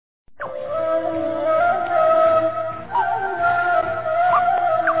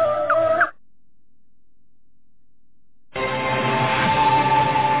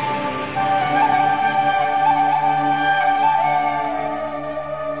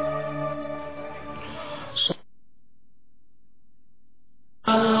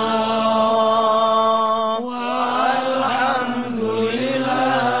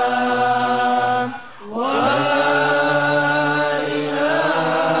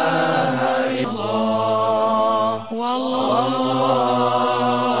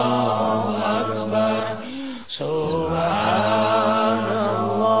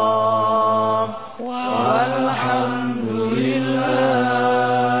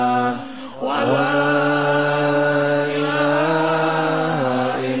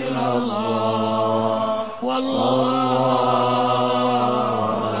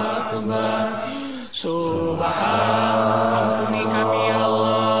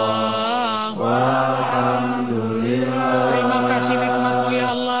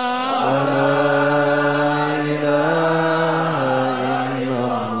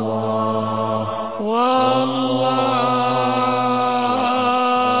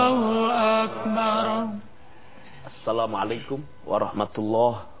Wassalamualaikum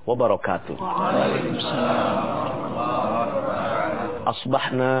warahmatullahi wabarakatuh.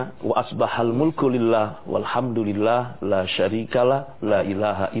 Asbahna wa asbahal mulku lillah walhamdulillah la syarikalah la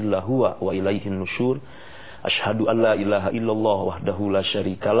ilaha illa huwa wa ilaihin nusyur. Asyhadu an la ilaha illallah wahdahu la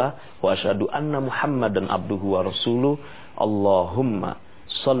syarikalah wa asyhadu anna Muhammadan abduhu wa rasuluh. Allahumma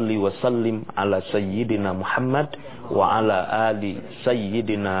salli wa sallim ala sayyidina Muhammad wa ala ali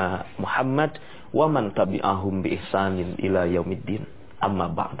sayyidina Muhammad wa man tabi'ahum bi ihsanin ila yaumiddin. Amma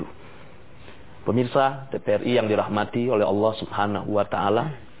ba'du. Pemirsa TPRI yang dirahmati oleh Allah Subhanahu wa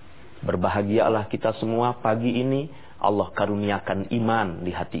taala, berbahagialah kita semua pagi ini. Allah karuniakan iman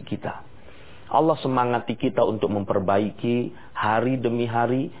di hati kita. Allah semangati kita untuk memperbaiki hari demi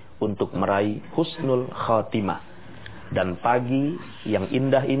hari untuk meraih husnul khatimah. Dan pagi yang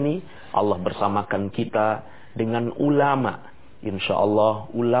indah ini Allah bersamakan kita dengan ulama.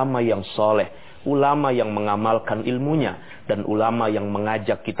 Insyaallah ulama yang soleh, ulama yang mengamalkan ilmunya, dan ulama yang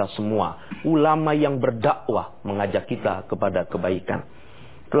mengajak kita semua, ulama yang berdakwah mengajak kita kepada kebaikan.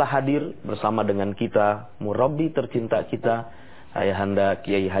 Telah hadir bersama dengan kita murabbi tercinta kita, Ayahanda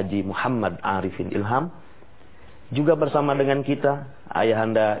Kiai Haji Muhammad Arifin Ilham. Juga bersama dengan kita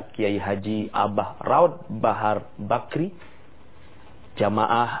Ayahanda Kiai Haji Abah Raud Bahar Bakri,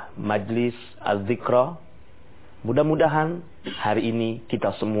 jamaah Majlis Az-Zikra. Mudah-mudahan hari ini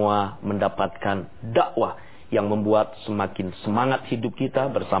kita semua mendapatkan dakwah yang membuat semakin semangat hidup kita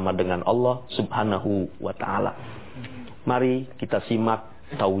bersama dengan Allah Subhanahu wa taala. Mari kita simak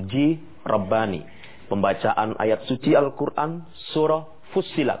taujih Rabbani, pembacaan ayat suci Al-Quran surah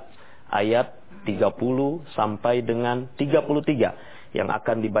Fussilat ayat 30 sampai dengan 33 yang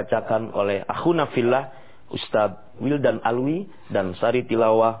akan dibacakan oleh akhuna fillah Ustadz Wildan Alwi dan sari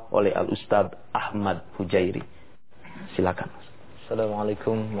tilawah oleh Al-Ustadz Ahmad Hujairi. Silakan.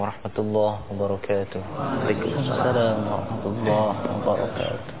 Assalamualaikum warahmatullahi wabarakatuh. Waalaikumsalam warahmatullahi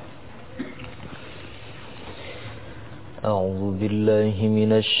wabarakatuh. A'udzu billahi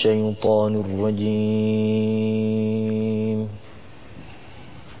minasy syaithanir rajim.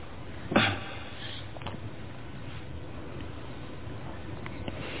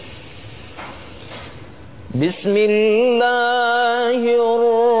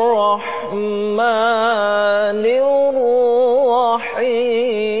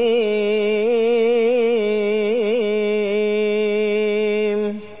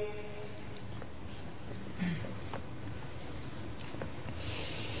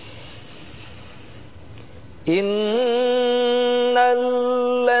 Innal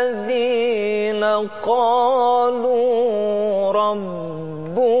ladzina qalu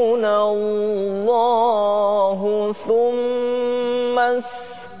rabbuna Allah thumma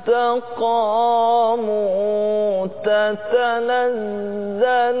istaqamu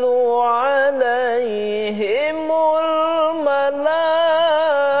tatanazzalu alaihimul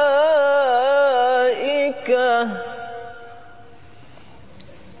malaikah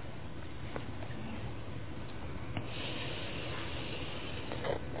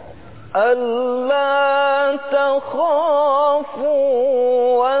alla takhafu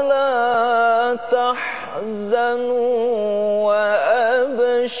wa la tahzanu wa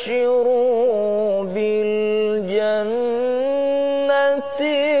abshiru bil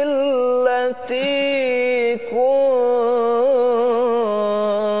jannati allati kuntum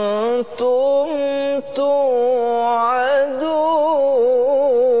tu'adun.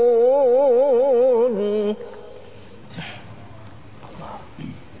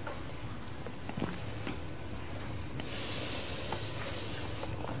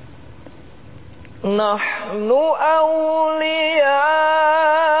 Nahnu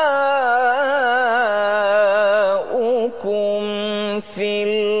awliya'ukum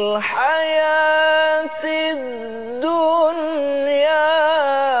fil hayatid dunya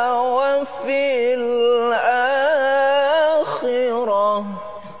wa fil akhirah.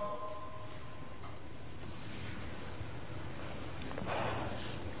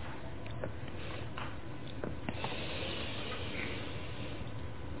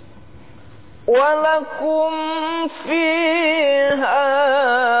 Walakum fiha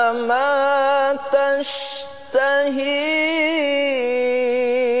ma tashtahi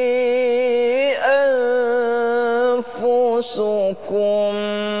anfusukum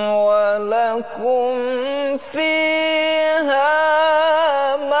walakum fiha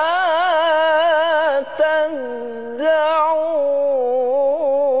ma tad'un.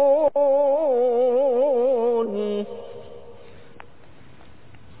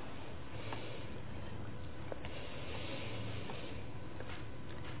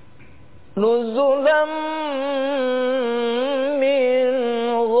 Nuzulam min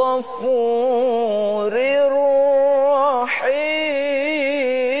ghafurir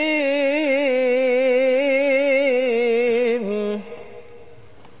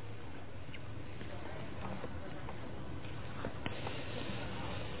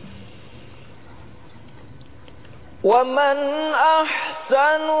ومن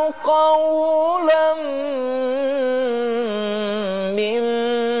أحسن قولا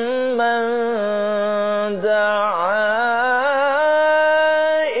ممن دعا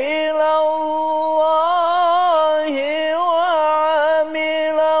إلى الله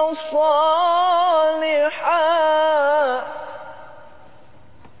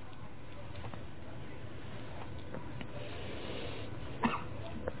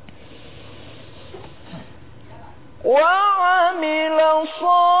وعمل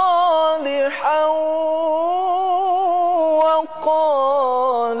صالحا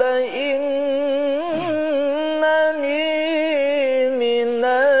وقال إنني من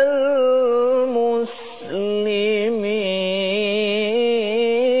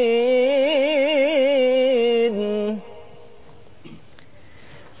المسلمين.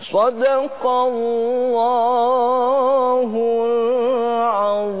 صدق الله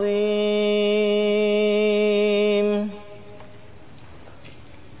العظيم.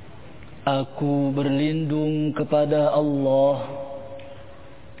 Aku berlindung kepada Allah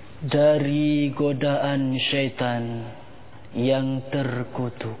dari godaan syaitan yang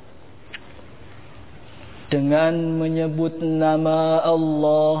terkutuk. Dengan menyebut nama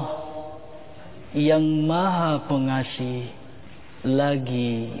Allah yang Maha Pengasih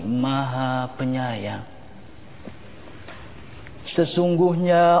lagi Maha Penyayang.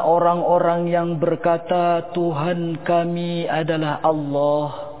 Sesungguhnya orang-orang yang berkata Tuhan kami adalah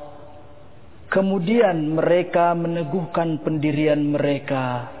Allah, kemudian mereka meneguhkan pendirian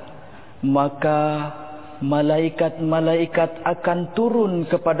mereka, maka malaikat-malaikat akan turun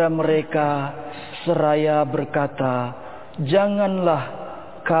kepada mereka seraya berkata, janganlah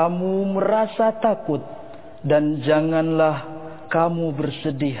kamu merasa takut dan janganlah kamu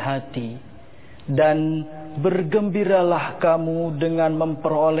bersedih hati, dan bergembiralah kamu dengan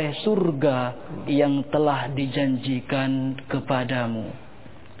memperoleh surga yang telah dijanjikan kepadamu.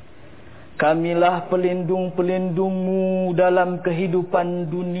 Kamilah pelindung-pelindungmu dalam kehidupan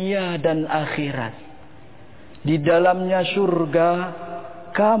dunia dan akhirat. Di dalamnya surga,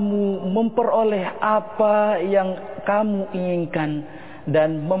 kamu memperoleh apa yang kamu inginkan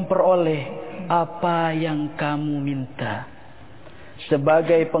dan memperoleh apa yang kamu minta.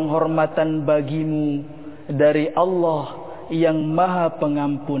 Sebagai penghormatan bagimu dari Allah yang Maha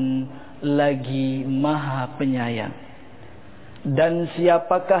Pengampun lagi Maha Penyayang. Dan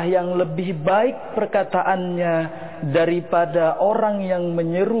siapakah yang lebih baik perkataannya daripada orang yang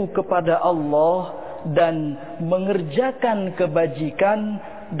menyeru kepada Allah dan mengerjakan kebajikan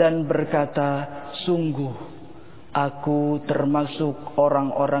dan berkata, sungguh aku termasuk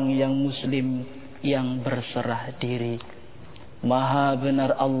orang-orang yang muslim yang berserah diri. Maha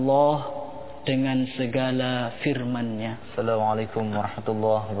benar Allah dengan segala firman-Nya. Assalamualaikum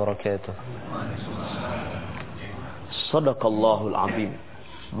warahmatullahi wabarakatuh. Sadaqallahul azim.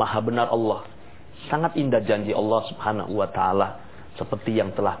 Maha benar Allah. Sangat indah janji Allah subhanahu wa ta'ala, seperti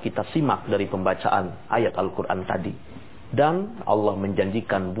yang telah kita simak dari pembacaan ayat Al-Quran tadi. Dan Allah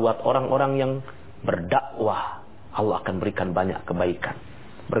menjanjikan buat orang-orang yang berdakwah, Allah akan berikan banyak kebaikan.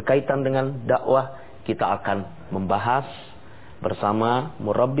 Berkaitan dengan dakwah, kita akan membahas bersama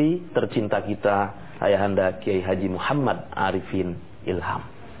murabbi tercinta kita, Ayahanda Kiai Haji Muhammad Arifin Ilham.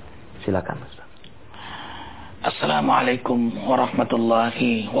 Silakan Ustaz. Assalamualaikum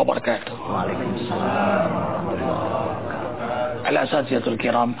warahmatullahi wabarakatuh. Waalaikumsalam. Al-asatizatul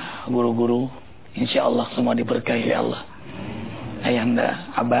kiram, guru-guru, insyaallah semua diberkahi oleh Allah. Ayahanda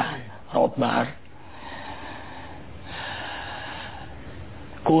Abah Rawat Bahar,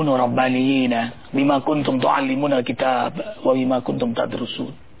 kunu rabbaniyina bima kuntum tu'allimuna kitab wa bima kuntum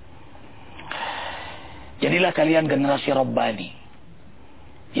tadrusun. Jadilah kalian generasi rabbani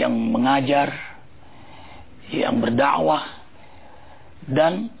yang mengajar, yang berdakwah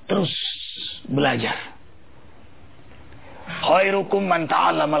dan terus belajar. Khairukum man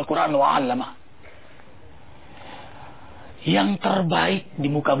ta'allama al-Qur'an wa 'allama. Yang terbaik di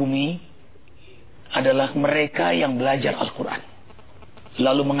muka bumi adalah mereka yang belajar Al-Qur'an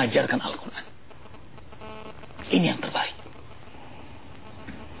lalu mengajarkan Al-Qur'an. Ini yang terbaik.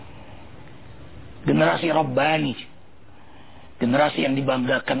 Generasi Rabbani, generasi yang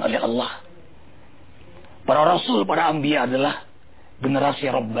dibanggakan oleh Allah. Para Rasul, para Anbiya adalah generasi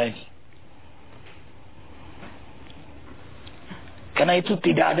Rabbani. Karena itu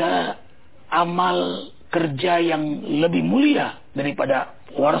tidak ada amal kerja yang lebih mulia daripada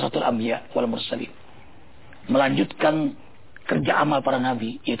warasatul Anbiya wal Mursalin. Melanjutkan kerja amal para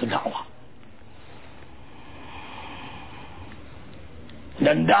Nabi, yaitu dakwah.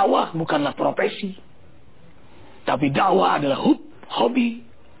 Dan dakwah bukanlah profesi, tapi dakwah adalah hobi,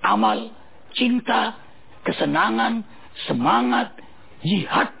 amal, cinta, kesenangan, semangat,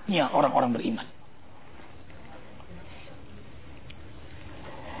 jihadnya orang-orang beriman.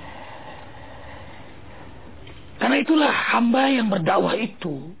 Karena itulah hamba yang berdakwah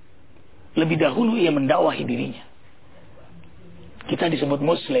itu lebih dahulu ia mendakwahi dirinya. Kita disebut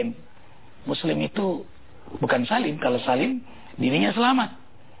muslim. Muslim itu bukan salim. Kalau salim, dirinya selamat.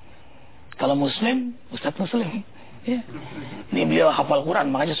 Kalau muslim, Ustadz muslim. Ya. Ini beliau hafal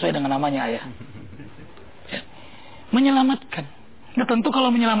Quran, makanya sesuai dengan namanya ya. Menyelamatkan. Nah tentu kalau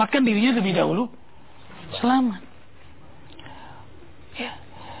menyelamatkan dirinya lebih dahulu selamat. Ya.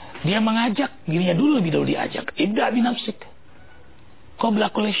 Dia mengajak dirinya dulu, lebih dahulu diajak. Ibda binafsik qabla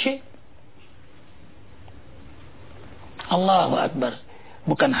kulli syai'. Allahu Akbar.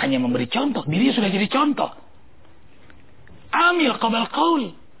 Bukan hanya memberi contoh, dirinya sudah jadi contoh. Amil qabla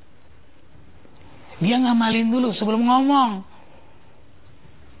qaul. Dia ngamalin dulu sebelum ngomong.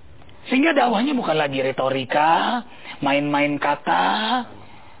 Sehingga dakwahnya bukan lagi retorika, main-main kata.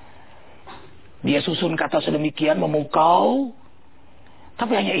 Dia susun kata sedemikian memukau,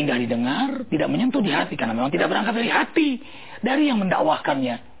 tapi hanya indah didengar, tidak menyentuh di hati, karena memang tidak berangkat dari hati, dari yang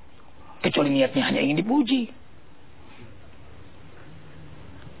mendakwahkannya. Kecuali niatnya hanya ingin dipuji.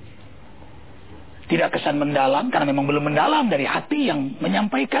 Tidak kesan mendalam, karena memang belum mendalam dari hati yang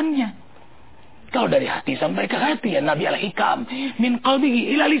menyampaikannya. Kalau dari hati sampai ke hati, ya Nabi al-Hikam, min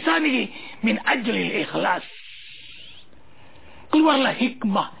qalbihi ila lisanihi, min ajlil ikhlas. Keluarlah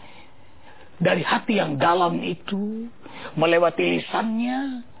hikmah dari hati yang dalam itu, melewati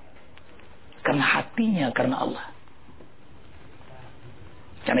lisannya, karena hatinya, karena Allah.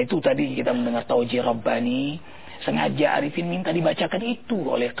 Karena itu tadi kita mendengar taujih Rabbani, sengaja Arifin minta dibacakan itu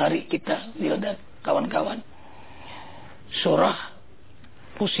oleh qari kita, dan kawan-kawan. Surah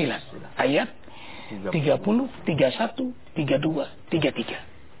Fusilat, ayat 30, 31, 32,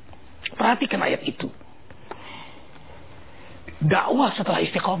 33. Perhatikan ayat itu. Dakwah setelah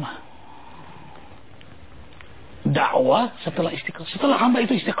istiqamah. Dakwah setelah istiqamah. Setelah hamba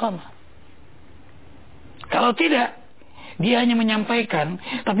itu istiqamah. Kalau tidak, dia hanya menyampaikan,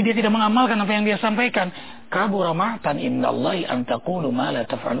 tapi dia tidak mengamalkan apa yang dia sampaikan. Kabura ma'tan indallahi an taqulu ma la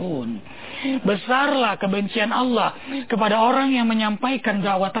taf'alun. Besarlah kebencian Allah kepada orang yang menyampaikan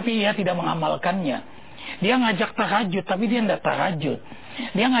dakwah tapi ia tidak mengamalkannya. Dia ngajak tahajud tapi dia tidak tahajud.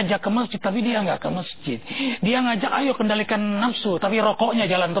 Dia ngajak ke masjid tapi dia nggak ke masjid. Dia ngajak ayo kendalikan nafsu tapi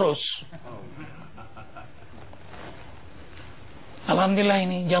rokoknya jalan terus. Alhamdulillah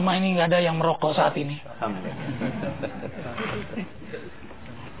ini jamaah ini nggak ada yang merokok saat ini.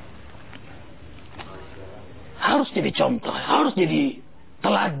 Harus jadi contoh, harus jadi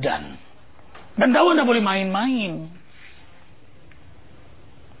teladan. Dan dakwah tidak boleh main-main.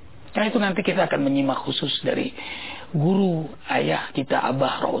 Karena itu nanti kita akan menyimak khusus dari guru ayah kita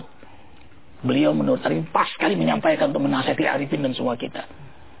Abah Raud. Beliau menurut Arifin pas sekali menyampaikan untuk menasihati Arifin dan semua kita.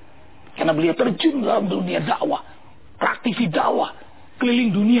 Karena beliau terjun dalam dunia dakwah, praktisi dakwah,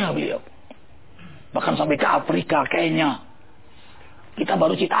 keliling dunia beliau. Bahkan sampai ke Afrika, Kenya. Kita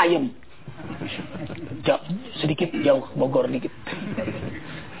baru Citayam. Sedikit jauh, Bogor dikit.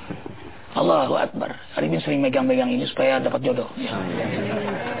 Allahu Akbar. Arifin sering megang-megang ini supaya dapat jodoh. Ya.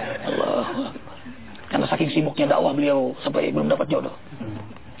 Allahu Akbar. Karena saking sibuknya dakwah beliau sampai belum dapat jodoh.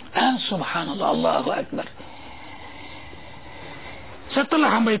 Subhanallah, Allahu Akbar.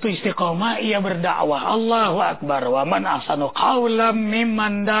 Setelah hamba itu istiqamah, ia berdakwah. Allahu Akbar. Wa man ahsanu qawlan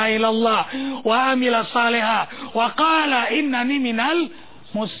mimman da'a ilallah wa amila salihah wa qala innani minal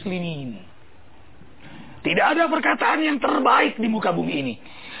muslimin. Tidak ada perkataan yang terbaik di muka bumi ini.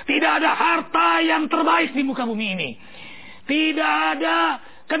 Tidak ada harta yang terbaik di muka bumi ini. Tidak ada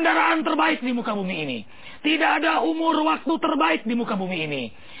kendaraan terbaik di muka bumi ini. Tidak ada umur waktu terbaik di muka bumi ini.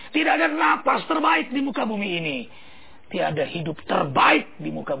 Tidak ada napas terbaik di muka bumi ini. Tiada hidup terbaik di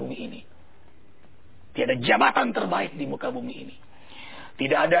muka bumi ini. Tiada jabatan terbaik di muka bumi ini.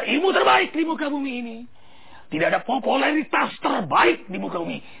 Tidak ada ilmu terbaik di muka bumi ini. Tidak ada popularitas terbaik di muka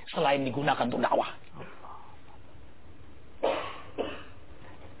bumi selain digunakan untuk dakwah.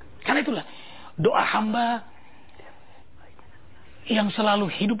 Karena itulah doa hamba yang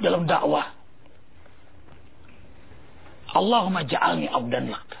selalu hidup dalam dakwah. Allahumma ja'alni abdan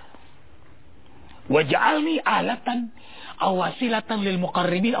lak. Wa ja'alni alatan aw wasilatan lil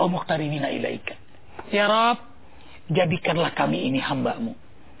muqarribin aw muqtaribina ilaika. Ya Rabb, jadikanlah kami ini hamba-Mu.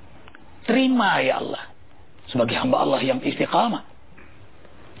 Terima ya Allah sebagai hamba Allah yang istiqamah.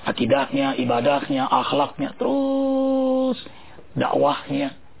 Akidahnya, ibadahnya, akhlaknya, terus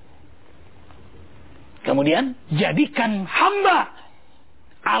dakwahnya. Kemudian jadikan hamba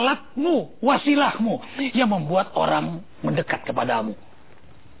alatmu, wasilahmu yang membuat orang mendekat kepadamu.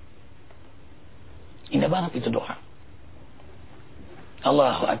 Indah banget itu doa.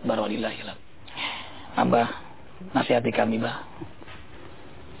 Allahu Akbar walillahil hamd. Abah, nasihati kami, Bah.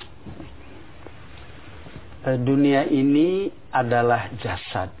 Dunia ini adalah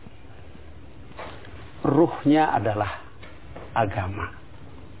jasad. Ruhnya adalah agama.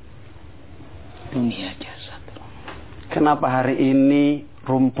 Dunia jasad. Kenapa hari ini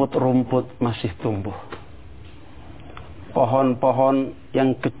rumput-rumput masih tumbuh? Pohon-pohon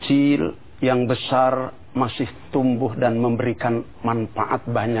yang kecil, yang besar masih tumbuh dan memberikan manfaat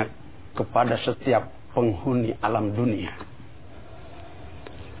banyak kepada setiap penghuni alam dunia.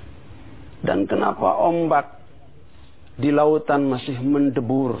 Dan kenapa ombak di lautan masih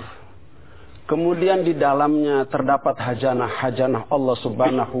mendebur? Kemudian di dalamnya terdapat hajanah-hajanah Allah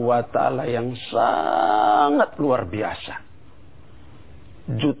Subhanahu wa Ta'ala yang sangat luar biasa.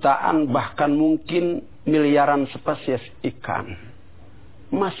 Jutaan bahkan mungkin miliaran spesies ikan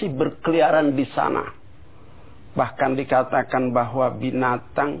masih berkeliaran di sana. Bahkan dikatakan bahwa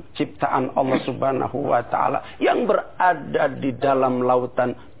binatang ciptaan Allah Subhanahu wa Ta'ala yang berada di dalam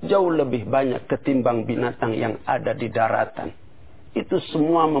lautan jauh lebih banyak ketimbang binatang yang ada di daratan. Itu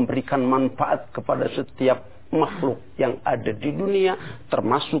semua memberikan manfaat kepada setiap makhluk yang ada di dunia,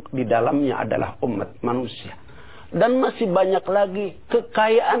 termasuk di dalamnya adalah umat manusia. Dan masih banyak lagi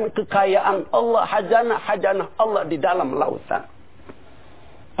kekayaan-kekayaan Allah, hajanah-hajanah Allah di dalam lautan.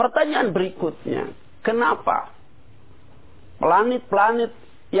 Pertanyaan berikutnya, kenapa planet-planet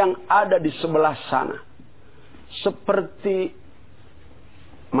yang ada di sebelah sana seperti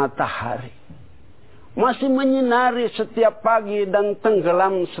matahari masih menyinari setiap pagi dan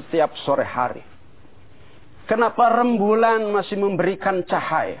tenggelam setiap sore hari? Kenapa rembulan masih memberikan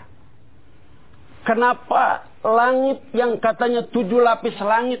cahaya? Kenapa langit yang katanya 7 lapis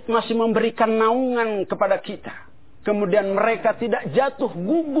langit masih memberikan naungan kepada kita? Kemudian mereka tidak jatuh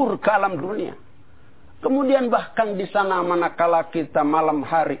gugur ke alam dunia. Kemudian bahkan di sana manakala kita malam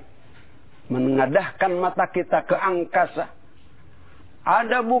hari menengadahkan mata kita ke angkasa,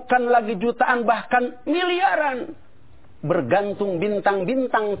 ada bukan lagi jutaan bahkan miliaran bergantung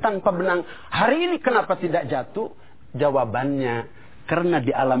bintang-bintang tanpa benang. Hari ini kenapa tidak jatuh? Jawabannya karena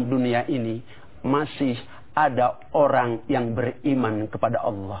di alam dunia ini masih ada orang yang beriman kepada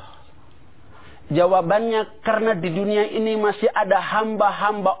Allah. Jawabannya karena di dunia ini masih ada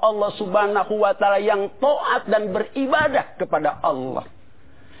hamba-hamba Allah Subhanahu wa Ta'ala yang taat dan beribadah kepada Allah.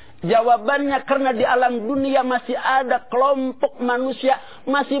 Jawabannya karena di alam dunia masih ada kelompok manusia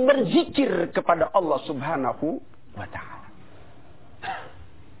masih berzikir kepada Allah Subhanahu wa Ta'ala.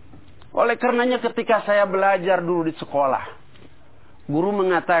 Oleh karenanya ketika saya belajar dulu di sekolah, guru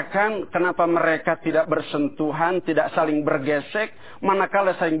mengatakan kenapa mereka tidak bersentuhan, tidak saling bergesek.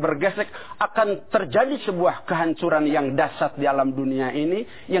 Manakala saling bergesek akan terjadi sebuah kehancuran yang dahsyat di alam dunia ini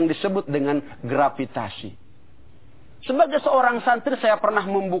yang disebut dengan gravitasi. Sebagai seorang santri saya pernah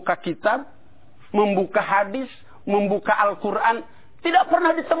membuka kitab, membuka hadis, membuka Al-Quran. Tidak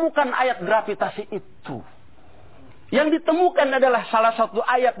pernah ditemukan ayat gravitasi itu. Yang ditemukan adalah salah satu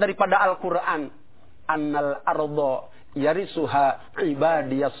ayat daripada Al-Quran. Annal ardo yarisuha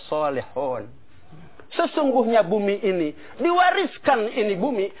ibadiyas solihun. Sesungguhnya bumi ini diwariskan ini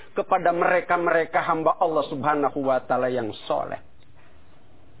bumi kepada mereka-mereka hamba Allah Subhanahu wa Ta'ala yang soleh.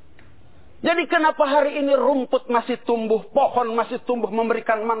 Jadi kenapa hari ini rumput masih tumbuh, pohon masih tumbuh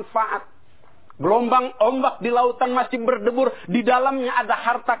memberikan manfaat. Gelombang ombak di lautan masih berdebur, di dalamnya ada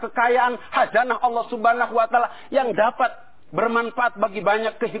harta kekayaan, hajanah Allah Subhanahu wa Ta'ala yang dapat bermanfaat bagi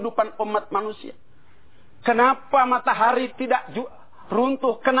banyak kehidupan umat manusia. Kenapa matahari tidak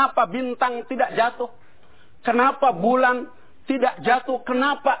runtuh? Kenapa bintang tidak jatuh? Kenapa bulan tidak jatuh?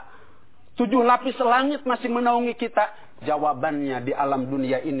 Kenapa 7 lapis langit masih menaungi kita? Jawabannya di alam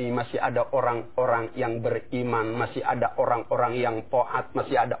dunia ini masih ada orang-orang yang beriman, masih ada orang-orang yang taat,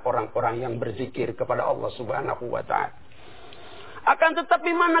 masih ada orang-orang yang berzikir kepada Allah Subhanahu wa Ta'ala. Akan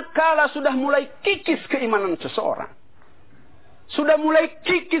tetapi manakala sudah mulai kikis keimanan seseorang, sudah mulai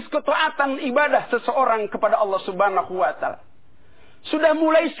kikis ketaatan ibadah seseorang kepada Allah Subhanahu wa Ta'ala, sudah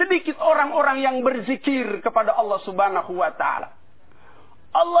mulai sedikit orang-orang yang berzikir kepada Allah Subhanahu wa Ta'ala,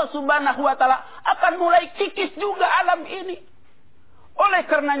 Allah Subhanahu wa Ta'ala akan mulai kikis juga alam ini. Oleh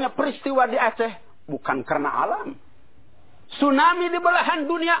karenanya peristiwa di Aceh bukan karena alam. Tsunami di belahan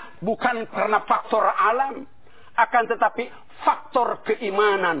dunia bukan karena faktor alam. Akan tetapi faktor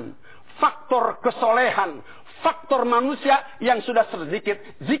keimanan, faktor kesolehan, faktor manusia yang sudah sedikit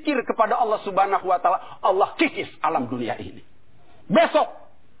zikir kepada Allah Subhanahu wa Ta'ala. Allah kikis alam dunia ini. Besok,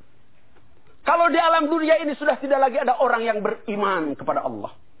 kalau di alam dunia ini sudah tidak lagi ada orang yang beriman kepada Allah,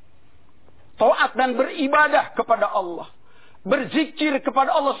 taat dan beribadah kepada Allah, berzikir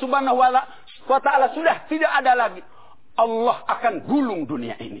kepada Allah Subhanahu wa Ta'ala, SWT sudah tidak ada lagi, Allah akan gulung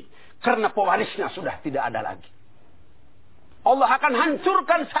dunia ini. Karena pewarisnya sudah tidak ada lagi. Allah akan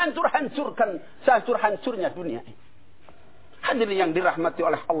hancurkan sehancur-hancurnya dunia ini. Hadirin yang dirahmati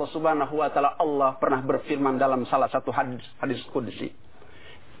oleh Allah Subhanahu wa taala, Allah pernah berfirman dalam salah satu hadis qudsi,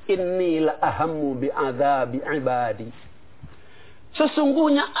 "Inni la ahammu bi'adzabi ibadi."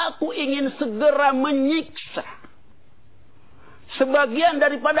 Sesungguhnya aku ingin segera menyiksa sebagian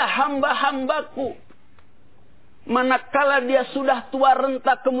daripada hamba-hambaku, manakala dia sudah tua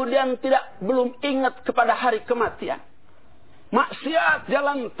renta kemudian belum ingat kepada hari kematian. Maksiat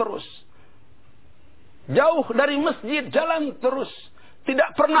jalan terus. Jauh dari masjid jalan terus.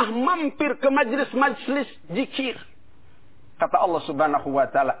 Tidak pernah mampir ke majlis-majlis zikir. Kata Allah Subhanahu wa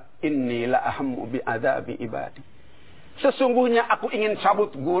taala, "Inni la ahammu bi'adzabi ibadi." Sesungguhnya aku ingin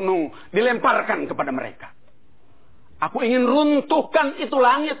cabut gunung, dilemparkan kepada mereka. Aku ingin runtuhkan itu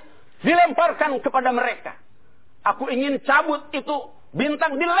langit, dilemparkan kepada mereka. Aku ingin cabut itu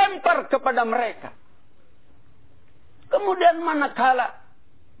bintang, dilempar kepada mereka. Kemudian manakala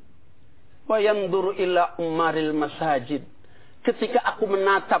wa yanzuru ila umaril masajid, ketika aku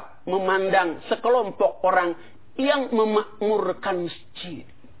menatap, memandang sekelompok orang yang memakmurkan masjid,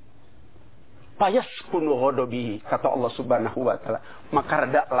 fayaskunu ghadabi, kata Allah Subhanahu wa taala, maka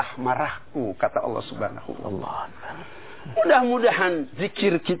redaklah marahku, kata Allah Subhanahu wa taala. Mudah-mudahan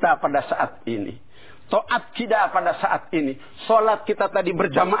zikir kita pada saat ini, taat kita pada saat ini, salat kita tadi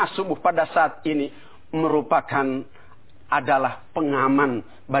berjamaah subuh pada saat ini merupakan adalah pengaman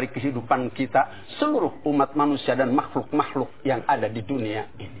bagi kehidupan kita, seluruh umat manusia dan makhluk-makhluk yang ada di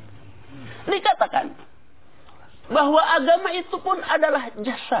dunia ini. Dikatakan bahwa agama itu pun adalah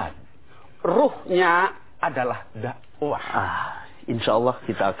jasad, ruhnya adalah dakwah. Insya Allah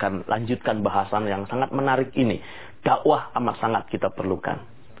kita akan lanjutkan bahasan yang sangat menarik ini. Dakwah amat sangat kita perlukan.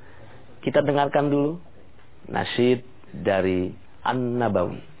 Kita dengarkan dulu nasyid dari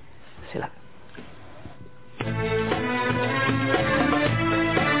An-Nabawi. Silakan.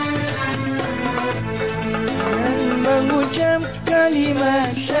 Mengucap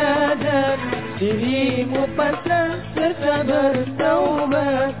kalimat syahadat, dirimu pasrah serta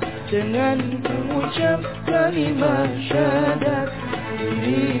bertaubat. Dengan mengucap kalimat syahadat,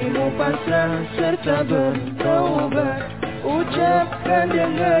 dirimu pasrah serta bertaubat. Ucapkan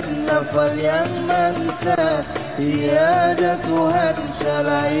dengan lafal yang mantap, tiada Tuhan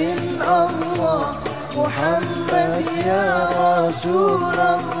selain Allah, Muhammad ya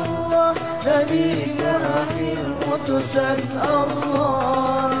Rasulullah, Nabi terakhir utusan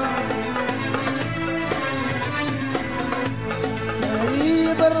Allah. Mari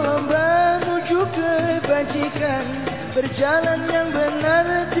berlomba menuju kebajikan, berjalan yang benar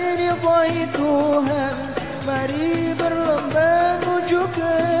diridhai Tuhan. Mari berlomba menuju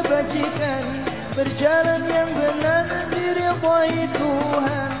kebajikan, berjalan yang benar diridhai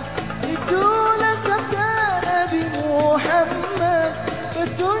Tuhan. Itulah sabda Nabi Muhammad,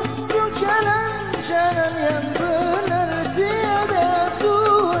 petunjuk jalan-jalan yang benar. Tiada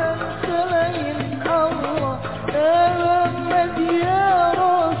Tuhan selain Allah, Muhammad ya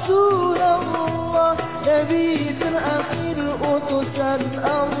Rasulullah, Nabi terakhir utusan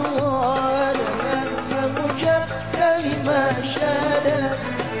Allah. Dengan mengucap kalimat syahadat,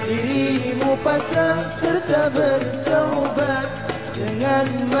 dirimu pasrah serta bertaubat. Dengan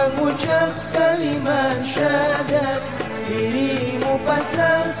mengucap kalimat syahadat, dirimu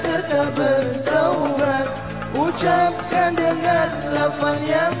pasrah serta bertaubat. Ucapkan dengan lafal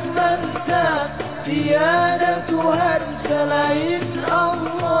yang mantap, tiada Tuhan selain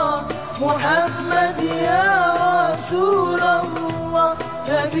Allah, Muhammad ya Rasulullah,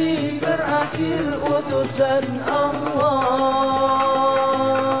 Nabi terakhir utusan Allah.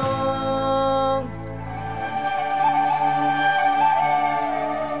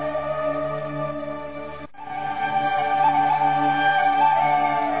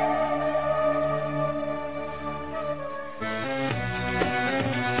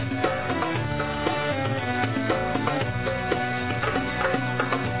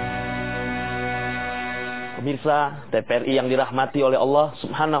 Pemirsa TPRI yang dirahmati oleh Allah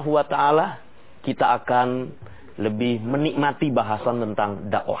Subhanahu wa taala, kita akan lebih menikmati bahasan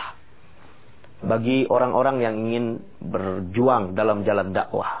tentang dakwah. Bagi orang-orang yang ingin berjuang dalam jalan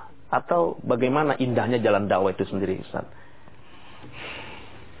dakwah, atau bagaimana indahnya jalan dakwah itu sendiri, Ustaz?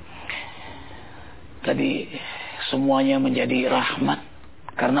 Tadi semuanya menjadi rahmat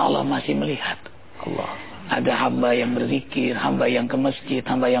karena Allah masih melihat. Allah. Ada hamba yang berzikir, hamba yang ke masjid,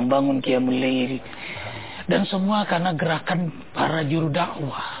 hamba yang bangun qiyamul lail. Dan semua karena gerakan para juru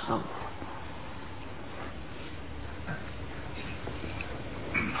dakwah.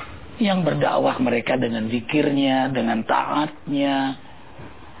 yang berdakwah mereka dengan zikirnya, dengan taatnya,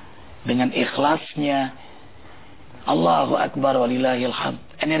 dengan ikhlasnya. Allahu Akbar walillahil hamd.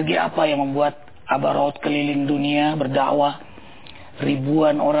 Energi apa yang membuat Abarot keliling dunia berdakwah?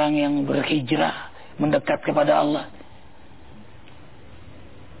 Ribuan orang yang berhijrah mendekat kepada Allah.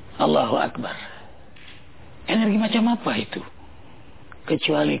 Allahu Akbar. Energi macam apa itu?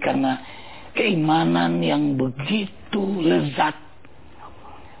 Kecuali karena keimanan yang begitu lezat.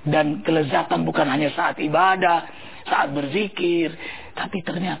 Dan kelezatan bukan hanya saat ibadah, saat berzikir, tapi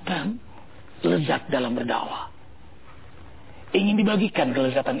ternyata lezat dalam berdakwah. Ingin dibagikan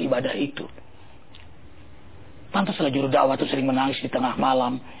kelezatan ibadah itu. Pantaslah juru dakwah itu sering menangis di tengah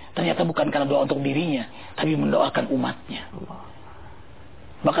malam. Ternyata bukan karena doa untuk dirinya, tapi mendoakan umatnya.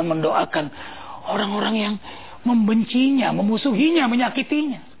 Bahkan mendoakan orang-orang yang membencinya, memusuhinya,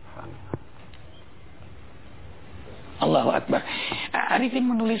 menyakitinya. Allahu Akbar. Arifin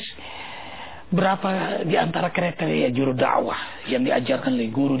menulis berapa di antara kriteria juru dakwah yang diajarkan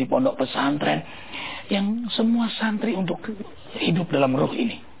oleh guru di pondok pesantren yang semua santri untuk hidup dalam ruh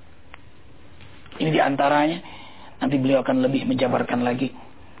ini. Ini di antaranya, nanti beliau akan lebih menjabarkan lagi.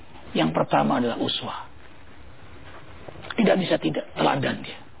 Yang pertama adalah uswah. Tidak bisa tidak, teladan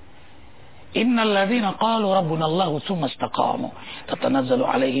dia. Innal ladzina qalu rabbuna Allahu tsumma istaqamu tatanazzalu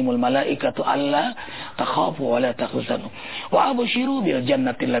alaihimul malaikatu alla takhafu wa la tahzanu wa abshiru bil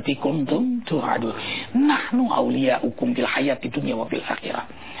jannati allati kuntum tu'adun nahnu awliya'ukum fil hayati dunya wa fil akhirah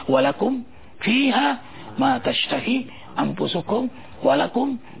wa lakum fiha ma tashtahi anfusukum wa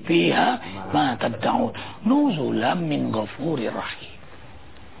lakum fiha ma tad'un nuzulan min ghafurir rahim.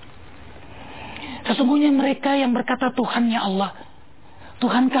 Sesungguhnya mereka yang berkata Tuhannya Allah,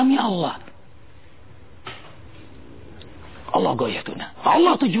 Tuhan kami Allah, Allah goyatuna,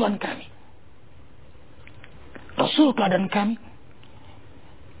 Allah tujuan kami, Rasul teladan kami,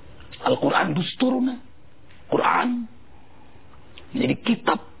 Al-Quran dusturuna, Quran menjadi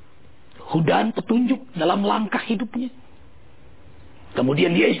kitab hudan petunjuk dalam langkah hidupnya.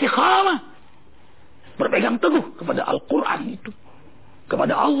 Kemudian dia istiqamah, berpegang teguh kepada Al-Quran itu,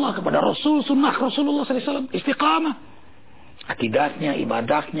 kepada Allah, kepada Rasul, sunnah Rasulullah SAW, istiqamah. Akidahnya,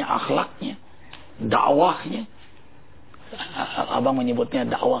 ibadahnya, akhlaknya, dakwahnya. Abang menyebutnya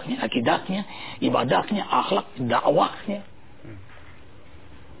dakwahnya, akidahnya, ibadahnya, akhlak, dakwahnya.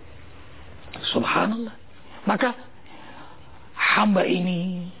 Subhanallah. Maka hamba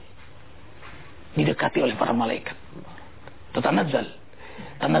ini didekati oleh para malaikat.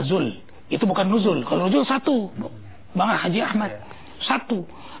 Tanazul. Itu bukan nuzul. Kalau nuzul satu. Bang Haji Ahmad. Satu.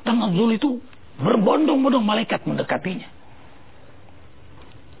 Tanazul itu berbondong-bondong malaikat mendekatinya.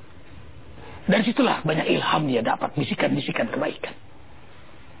 Dari situlah banyak ilham dia dapat. Bisikan-bisikan kebaikan.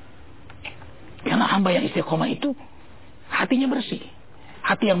 Karena hamba yang istiqomah itu hatinya bersih.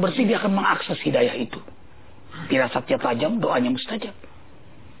 Hati yang bersih dia akan mengakses hidayah itu. Firasatnya tajam, doanya mustajab.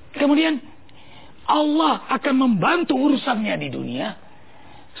 Kemudian Allah akan membantu urusannya di dunia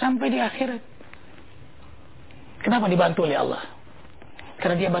sampai di akhirat. Kenapa dibantu oleh Allah?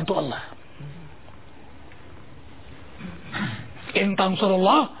 Karena dia bantu Allah. In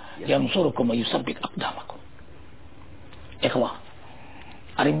tansurullah yansurukum wa yusabbit aqdamakum. Ikhwah,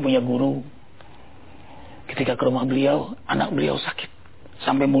 Arif punya guru. Ketika ke rumah beliau, anak beliau sakit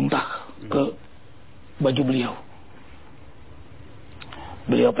sampai muntah ke baju beliau.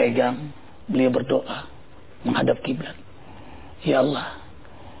 Beliau pegang, beliau berdoa menghadap kiblat. Ya Allah,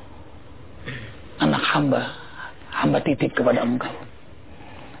 anak hamba titip kepada Engkau.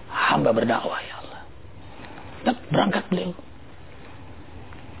 Hamba berdakwah ya Allah. Dan berangkat beliau.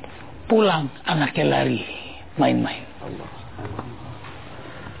 Pulang anaknya lari main-main.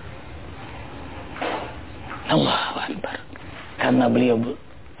 Allahu Akbar. Karena beliau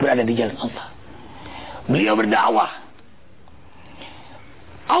berada di jalan Allah. Beliau berdakwah.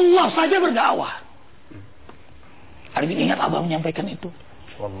 Allah saja berdakwah. Arif ingat abang menyampaikan itu.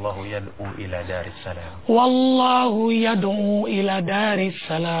 Wallahu yad'u ila daris salam. Wallahu yad'u ila daris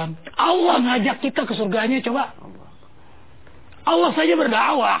salam. Allah ngajak kita ke surganya, coba. Allah saja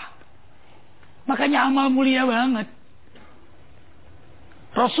berdakwah. Makanya amal mulia banget.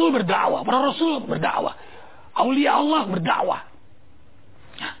 Rasul berdakwah, para rasul berdakwah. Aulia Allah berdakwah.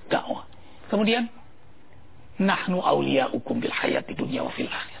 Nah, dakwah. Kemudian nahnu awliya'ukum bil hayati dunya wa fil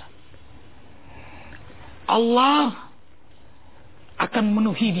akhirah. Allah akan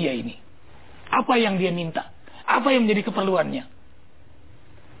memenuhi dia ini. Apa yang dia minta, apa yang menjadi keperluannya.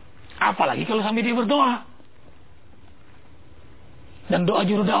 Apalagi kalau sampai dia berdoa. Dan doa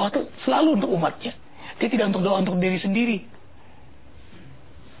juru dakwah itu selalu untuk umatnya. Dia tidak untuk doa untuk diri sendiri.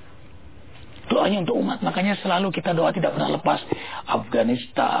 Doanya untuk umat. Makanya selalu kita doa tidak pernah lepas.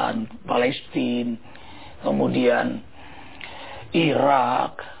 Afghanistan, Palestina, kemudian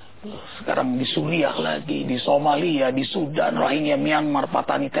Irak, sekarang di Suriah lagi, di Somalia, di Sudan, Rohingya, Myanmar,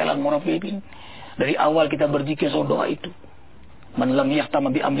 Patani, Thailand, Filipina. Dari awal kita berzikir soal doa itu. Man lam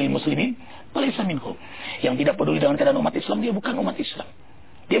yahtama bi amril muslimin falaysa minhum. Yang tidak peduli dengan keadaan umat Islam, dia bukan umat Islam.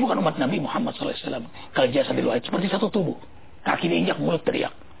 Dia bukan umat Nabi Muhammad SAW. Kal jasadil wahid, seperti satu tubuh. Kaki diinjak, mulut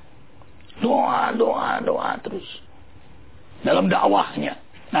teriak. Doa terus. Dalam dakwahnya.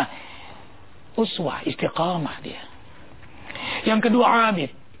 Nah, uswah, istiqamah dia. Yang kedua,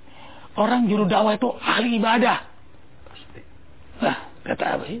 abid. Orang juru dakwah itu ahli ibadah. Nah, kata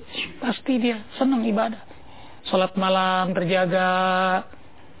apa? Pasti dia senang ibadah. Salat malam terjaga.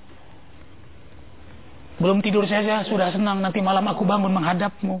 Belum tidur saja sudah senang. Nanti malam aku bangun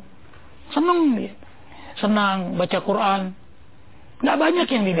menghadapmu. Senang dia. Senang baca Quran. Nggak banyak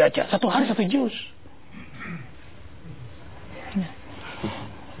yang dibaca. Satu hari 1 juz.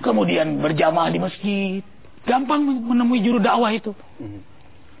 Kemudian berjamaah di masjid. Gampang menemui juru dakwah itu.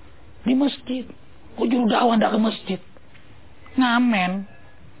 Di masjid. Kok juru dakwah nggak ke masjid? Ngamen.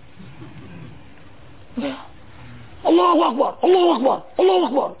 Ya. Allahu Akbar, Allahu Akbar, Allahu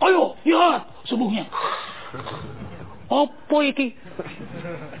Akbar. Ayo, jihad subuhnya. Apa iki?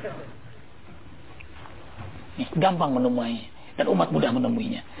 Gampang menemuinya dan umat mudah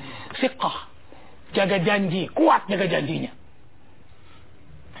menemuinya. Siqah, jaga janji, kuat jaga janjinya.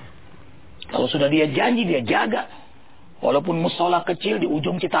 Kalau sudah dia janji, dia jaga. Walaupun musola kecil di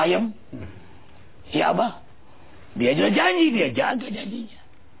ujung Citayam, ya Abah, dia juga janji, dia jaga janjinya.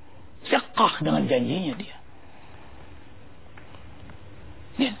 Siqah dengan janjinya dia.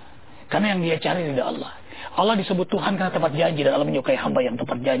 Ya. Karena yang dia cari ridha Allah. Allah disebut Tuhan karena tepat janji, dan Allah menyukai hamba yang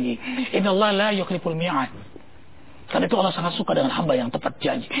tepat janji. Innallaha la yukhliful mi'ad. Karena itu Allah sangat suka dengan hamba yang tepat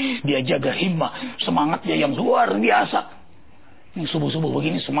janji. Dia jaga himmah, semangatnya yang luar biasa. Yang subuh-subuh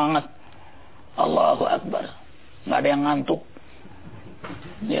begini semangat. Allahu Akbar. Nggak ada yang ngantuk.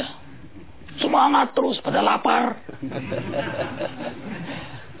 Ya. Semangat terus pada lapar.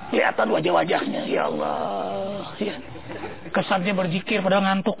 Kelihatan wajah-wajahnya, ya Allah. Ya. Kesannya berzikir pada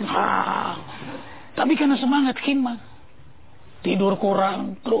ngantuk. Tapi karena semangat himmah. Tidur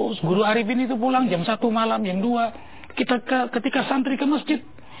kurang. Terus guru Arifin itu pulang jam 1 malam, jam 2. Ketika santri ke masjid,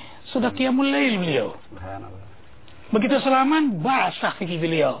 sudah qiyamul lail beliau. Begitu salaman, basah fikih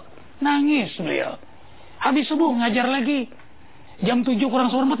beliau. Nangis beliau. Habis subuh ngajar lagi. Jam 7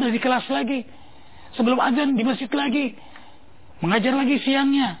 kurang seperempat dari kelas lagi. Sebelum azan di masjid lagi. Mengajar lagi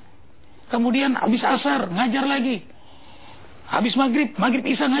siangnya. Kemudian habis asar ngajar lagi. Habis maghrib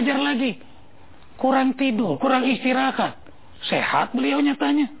isya ngajar lagi. Kurang tidur, kurang istirahat. Sehat beliau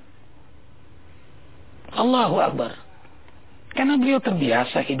nyatanya. Allahu Akbar. Karena beliau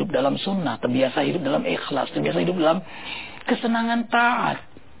terbiasa hidup dalam sunnah, terbiasa hidup dalam ikhlas, terbiasa hidup dalam kesenangan taat.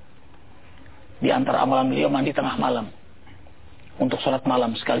 Di antara amalan beliau mandi tengah malam. Untuk sholat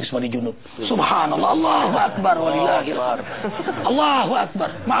malam sekaligus mandi junub. Subhanallah, Allahu Akbar, walillahil hamd. Allahu Akbar.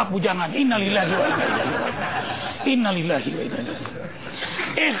 Maaf bujangan. Innalillahi wa inna ilaihi raji'un. Innalillahi wa inna ilaihi raji'un.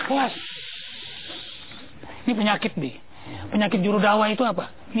 Ikhlas. Ini penyakit nih. Penyakit juru dakwah itu apa?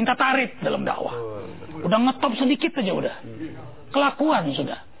 Minta tarif dalam dakwah. Udah ngetop sedikit aja udah. Kelakuan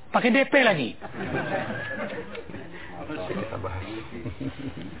sudah. Pakai DP lagi.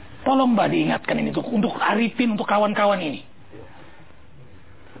 Tolong Mbak diingatkan ini untuk Arifin, untuk kawan-kawan ini.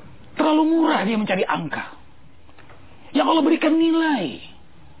 Terlalu murah dia mencari angka. Yang Allah berikan nilai.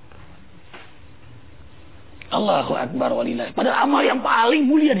 Allahu Akbar walillah. Padahal amal yang paling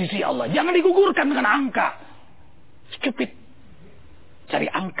mulia di sisi Allah. Jangan digugurkan dengan angka. Stupid. Cari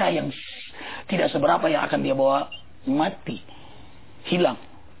angka yang tidak seberapa yang akan dia bawa mati. Hilang.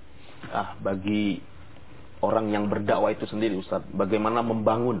 Bagi orang yang berdakwah itu sendiri Ustaz, bagaimana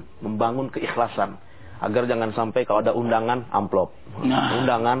membangun keikhlasan. Agar jangan sampai kalau ada undangan amplop.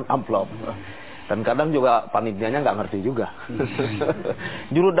 Undangan amplop. Dan kadang juga panitianya nggak ngerti juga.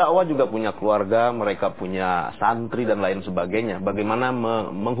 Juru dakwah juga punya keluarga, mereka punya santri dan lain sebagainya. Bagaimana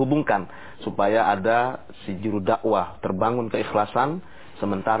menghubungkan supaya ada si juru dakwah terbangun keikhlasan,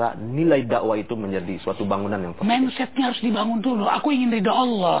 sementara nilai dakwah itu menjadi suatu bangunan yang penting. Mindsetnya harus dibangun dulu. Aku ingin ridha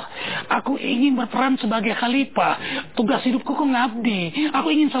Allah. Aku ingin berperan sebagai khalifah. Tugas hidupku kok ngabdi. Aku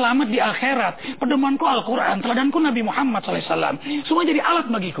ingin selamat di akhirat. Pedomanku Al-Quran. Teladanku Nabi Muhammad SAW. Semua jadi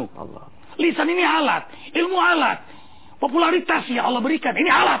alat bagiku. Allah. Lisan ini alat. Ilmu alat. Popularitas yang Allah berikan. Ini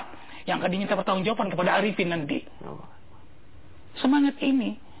alat. Yang akan diminta pertanggungjawaban kepada Arifin nanti. Allah. Semangat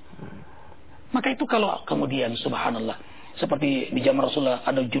ini. Maka itu kalau kemudian subhanallah. Seperti di zaman Rasulullah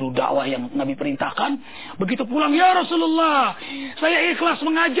ada juru dakwah yang Nabi perintahkan. Begitu pulang, ya Rasulullah, saya ikhlas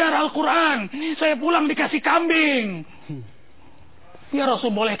mengajar Al-Quran. Saya pulang dikasih kambing. Ya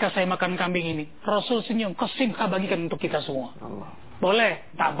Rasul, bolehkah saya makan kambing ini? Rasul senyum, Qasim, bagikan untuk kita semua. Boleh,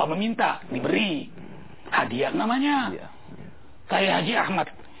 tanpa meminta, diberi. Hadiah namanya. Kayak Haji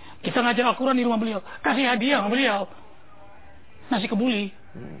Ahmad. Kita ngajar Al-Quran di rumah beliau. Kasih hadiah sama beliau. Nasi kebuli.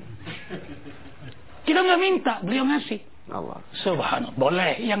 Kita nggak minta, beliau ngasih. Subhanallah.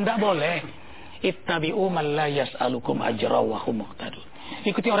 Boleh, yang tidak boleh. Ittabi'u man la yas'alukum ajra wa hum muhtadun.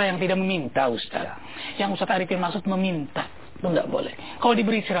 Ikuti orang yang tidak meminta, Ustaz. Yang Ustaz Arifin maksud meminta. Itu tidak boleh. Kalau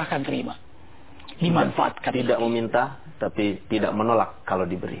diberi silahkan terima. Dimanfaatkan. Tidak meminta, tapi tidak menolak kalau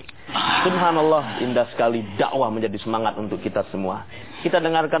diberi. Subhanallah, indah sekali dakwah menjadi semangat untuk kita semua. Kita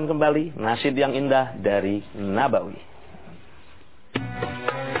dengarkan kembali nasyid yang indah dari Nabawi.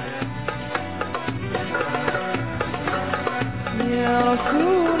 Ya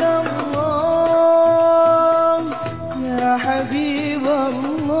Rasulullah, Ya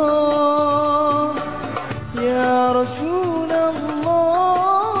Habibullah, Ya Rasulullah,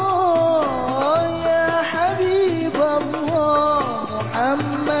 Ya Habibullah,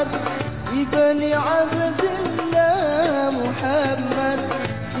 Muhammad ibn Abdillah, Muhammad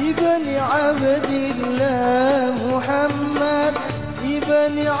ibn Abdillah, Muhammad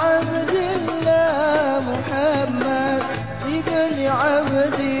ibn Abdillah, Muhammad ibn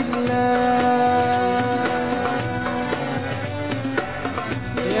Abdillah.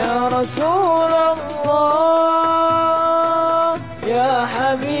 Ya Rasulullah, Ya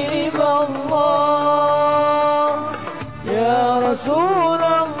Habibullah, Ya Rasulullah,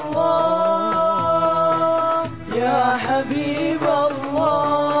 Ya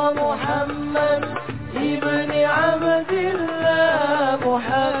Habibullah, Muhammad ibn Abdillah,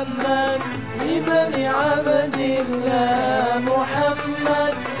 Muhammad ibn Abdillah,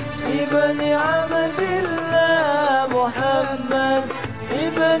 Muhammad ibn Abdillah, Muhammad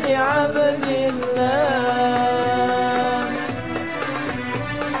ibn Abdillah.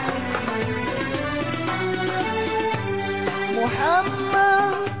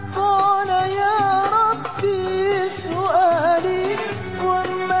 Muhammad qala ya Rabbi su'ali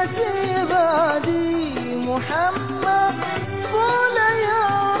ummati ba'di. Muhammad qala ya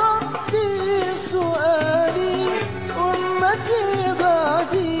Rabbi su'ali ummati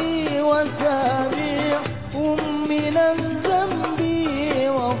ba'di wa sabi'hum min al-dhanbi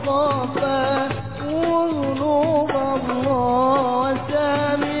wa khafa'u dhunub Allah wa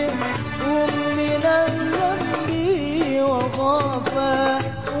sabi'hum min al-dhanbi wa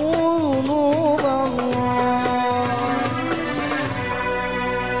khafa'u dhunub Allah.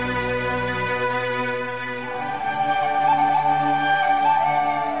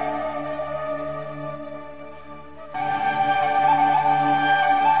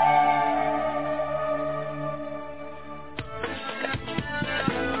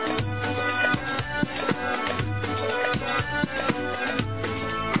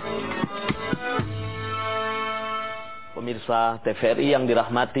 Pemirsa TVRI yang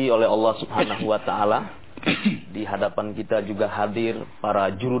dirahmati oleh Allah Subhanahu wa taala, di hadapan kita juga hadir para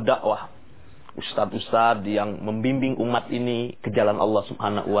juru dakwah, ustadz-ustadz yang membimbing umat ini ke jalan Allah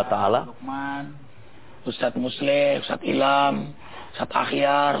Subhanahu wa taala. Lukman, Ustadz Muslim, Ustadz Ilham, Ustadz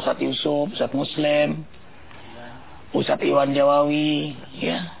Akhyar, Ustadz Yusuf, Ustadz Muslim, Ustadz Iwan Jawawi,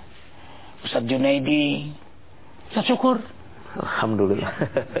 ya, Ustadz Junaidi, Ustadz Syukur. Alhamdulillah.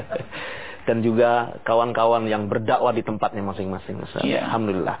 Dan juga kawan-kawan yang berdakwah di tempatnya masing-masing. Yeah.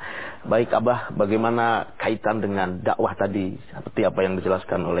 Alhamdulillah. Baik Abah, bagaimana kaitan dengan dakwah tadi, seperti apa yang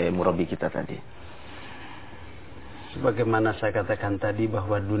dijelaskan oleh murabi kita tadi? Sebagaimana saya katakan tadi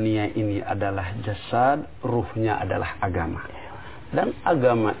bahwa dunia ini adalah jasad, ruhnya adalah agama. Dan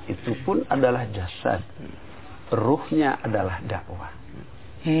agama itu pun adalah jasad, ruhnya adalah dakwah.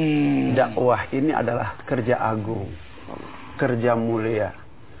 Dakwah ini adalah kerja agung, kerja mulia.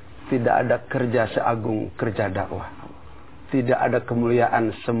 Tidak ada kerja seagung kerja dakwah. Tidak ada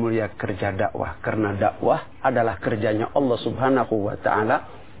kemuliaan semulia kerja dakwah. Karena dakwah adalah kerjanya Allah Subhanahu wa ta'ala.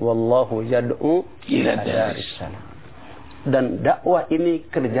 Wallahu yad'u ila daris salam. Dan dakwah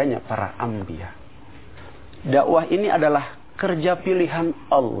ini kerjanya para anbiya. Dakwah ini adalah kerja pilihan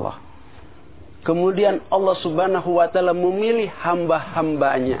Allah. Kemudian Allah Subhanahu wa ta'ala memilih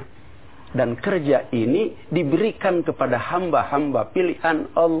hamba-hambanya. Dan kerja ini diberikan kepada hamba-hamba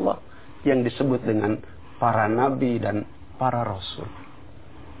pilihan Allah yang disebut dengan para nabi dan para rasul.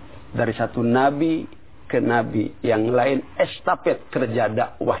 Dari satu nabi ke nabi yang lain, estafet kerja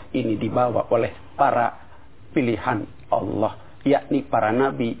dakwah ini dibawa oleh para pilihan Allah, yakni para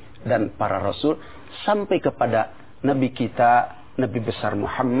nabi dan para rasul, sampai kepada Nabi kita, Nabi besar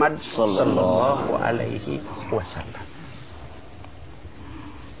Muhammad sallallahu alaihi wasallam.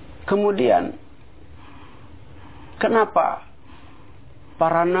 Kemudian, kenapa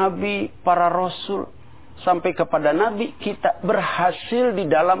para nabi, para rasul, sampai kepada nabi kita berhasil di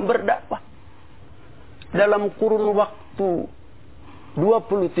dalam berdakwah? Dalam kurun waktu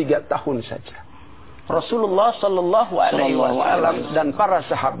 23 tahun saja, Rasulullah sallallahu alaihi wasallam dan para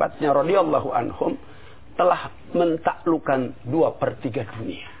sahabatnya radhiyallahu anhum telah menaklukkan 2/3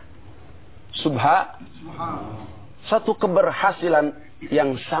 dunia. Satu keberhasilan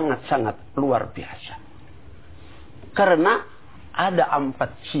yang sangat-sangat luar biasa. Karena ada 4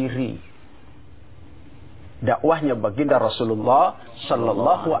 ciri dakwahnya baginda Rasulullah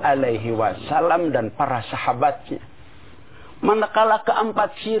sallallahu alaihi wasallam dan para sahabatnya. Manakala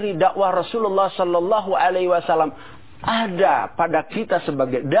keempat ciri dakwah Rasulullah sallallahu alaihi wasallam ada pada kita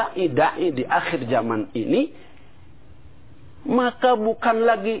sebagai dai-dai di akhir zaman ini, maka bukan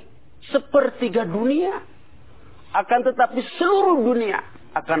lagi 1/3 dunia, akan tetapi seluruh dunia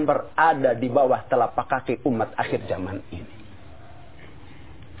akan berada di bawah telapak kaki umat akhir zaman ini.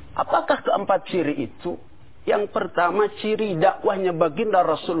 Apakah keempat ciri itu? Yang pertama, ciri dakwahnya baginda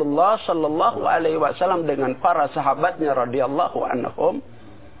Rasulullah sallallahu alaihi wasallam dengan para sahabatnya radhiyallahu anhum,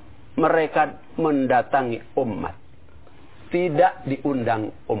 mereka mendatangi umat, tidak diundang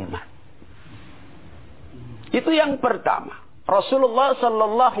umat. Itu yang pertama. Rasulullah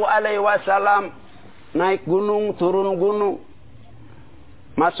sallallahu alaihi wasallam naik gunung, turun gunung,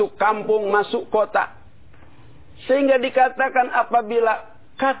 masuk kampung, masuk kota, sehingga dikatakan apabila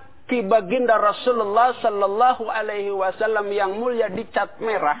kaki baginda Rasulullah sallallahu alaihi wasallam yang mulia dicat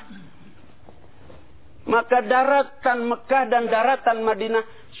merah, maka daratan Mekah dan daratan Madinah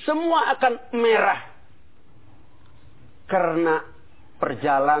semua akan merah. Karena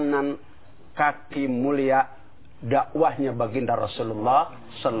perjalanan kaki mulia dakwahnya baginda Rasulullah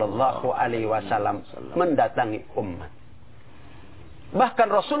sallallahu alaihi wasallam mendatangi umat. Bahkan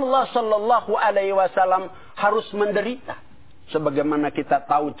Rasulullah sallallahu alaihi wasallam harus menderita. Sebagaimana kita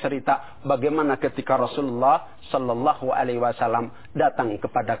tahu cerita bagaimana ketika Rasulullah sallallahu alaihi wasallam datang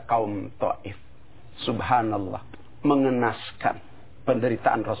kepada kaum Taif. Subhanallah, mengenaskan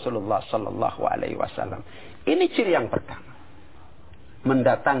penderitaan Rasulullah sallallahu alaihi wasallam. Ini ciri yang pertama.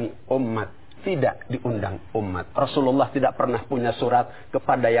 Mendatangi umat, tidak diundang umat. Rasulullah tidak pernah punya surat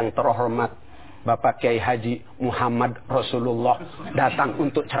kepada yang terhormat Bapak Kiai Haji Muhammad Rasulullah datang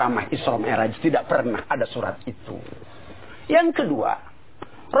untuk ceramah Isra Mi'raj. Tidak pernah ada surat itu. Yang kedua,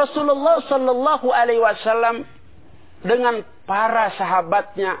 Rasulullah sallallahu alaihi wasallam dengan para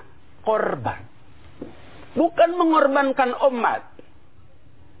sahabatnya korban. Bukan mengorbankan umat.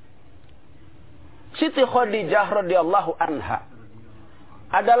 Siti Khadijah radhiyallahu anha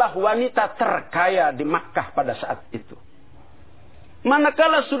adalah wanita terkaya di Makkah pada saat itu.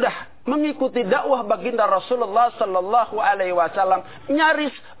 Manakala sudah mengikuti dakwah baginda Rasulullah sallallahu alaihi wasallam,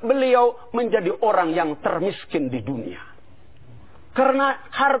 nyaris beliau menjadi orang yang termiskin di dunia. Karena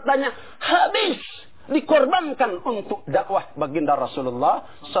hartanya habis dikorbankan untuk dakwah baginda Rasulullah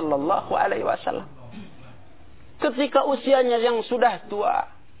sallallahu alaihi wasallam. Ketika usianya yang sudah tua,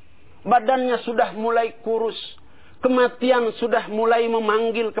 badannya sudah mulai kurus, kematian sudah mulai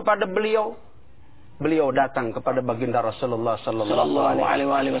memanggil kepada beliau. Beliau datang kepada baginda Rasulullah sallallahu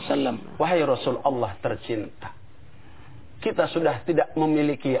alaihi wasallam. Wahai Rasul Allah tercinta, kita sudah tidak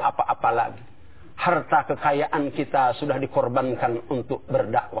memiliki apa-apa lagi. Harta kekayaan kita sudah dikorbankan untuk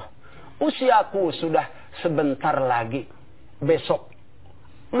berdakwah. Usiaku sudah sebentar lagi. Besok,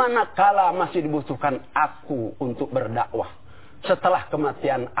 manakala masih dibutuhkan aku untuk berdakwah. Setelah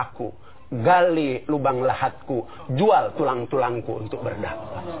kematian aku, gali lubang lahatku, jual tulang-tulangku untuk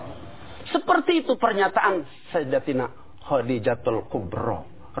berdakwah. Seperti itu pernyataan Sayyidatina Khadijatul Kubra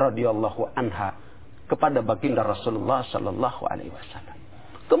radhiyallahu anha kepada baginda Rasulullah sallallahu alaihi wasallam.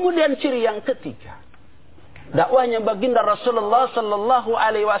 Kemudian ciri yang ketiga, dakwahnya baginda Rasulullah sallallahu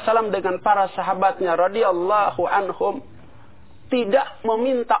alaihi wasallam dengan para sahabatnya radhiyallahu anhum tidak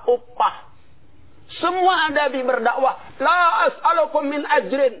meminta upah. Semua adabi berdakwah, la as'alukum min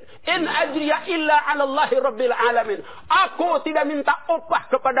ajrin, in ajriya illa 'ala Allahi rabbil alamin. Aku tidak minta upah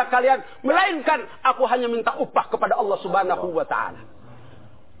kepada kalian, melainkan aku hanya minta upah kepada Allah Subhanahu wa taala.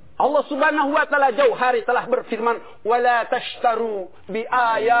 Allah Subhanahu wa taala jauh hari telah berfirman, "Wala tashtaru bi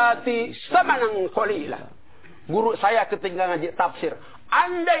ayati samanan qalila." Guru saya ketika ngaji tafsir,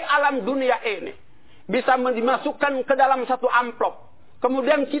 andai alam dunia ini bisa dimasukkan ke dalam satu amplop,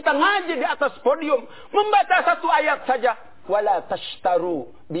 kemudian kita ngaji di atas podium membaca satu ayat saja, "Wala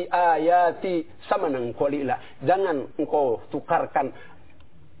tashtaru bi ayati samanan qalila." Jangan engkau tukarkan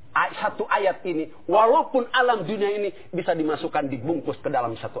satu ayat ini, walaupun alam dunia ini bisa dimasukkan dibungkus ke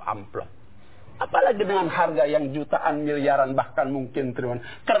dalam satu amplop. Apalagi dengan harga yang jutaan, miliaran, bahkan mungkin triliunan.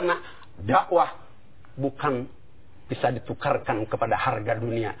 Karena dakwah bukan bisa ditukarkan kepada harga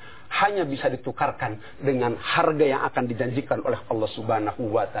dunia. Hanya bisa ditukarkan dengan harga yang akan dijanjikan oleh Allah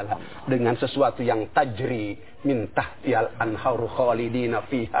Subhanahu wa Ta'ala. Dengan sesuatu yang tajri min tahtiyal anharu khalidina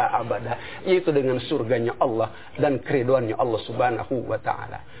fiha abada. Yaitu dengan surganya Allah dan keriduannya Allah Subhanahu wa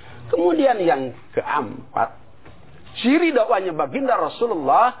Ta'ala. Kemudian yang keempat, ciri dakwahnya baginda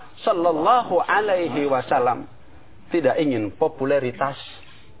Rasulullah Sallallahu Alaihi Wasallam tidak ingin popularitas,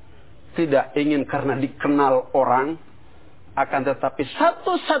 tidak ingin karena dikenal orang, akan tetapi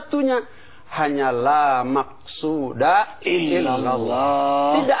satu-satunya hanyalah maksuda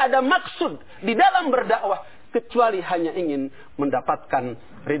illallah. Tidak ada maksud di dalam berdakwah kecuali hanya ingin mendapatkan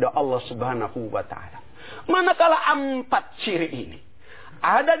ridha Allah Subhanahu wa Ta'ala. Manakala 4 ciri ini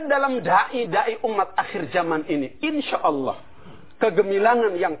ada di dalam dai-dai umat akhir zaman ini, insya Allah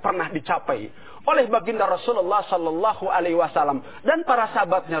kegemilangan yang pernah dicapai oleh baginda Rasulullah Sallallahu Alaihi Wasallam dan para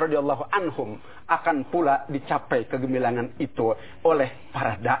sahabatnya radhiyallahu anhum akan pula dicapai kegemilangan itu oleh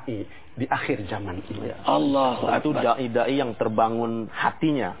para dai di akhir zaman ini. Allah itu dai-dai yang terbangun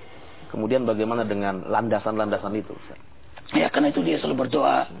hatinya. Kemudian bagaimana dengan landasan-landasan itu? Ya, karena itu dia selalu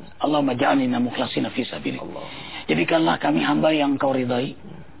berdoa, Allahumma ja'alna mukhlasina fi sabilik. Jadikanlah kami hamba yang Kau ridai.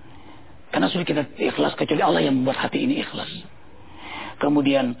 Karena sulit kita ikhlas kecuali Allah yang membuat hati ini ikhlas.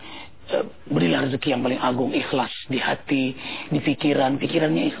 Kemudian berilah rezeki yang paling agung, ikhlas di hati, di pikiran,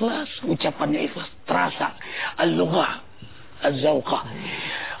 pikirannya ikhlas, ucapannya ikhlas, terasa. Al-lughah, az-zawqah.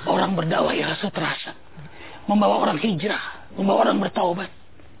 Orang berdakwah ikhlas itu terasa. Membawa orang hijrah, membawa orang bertaubat.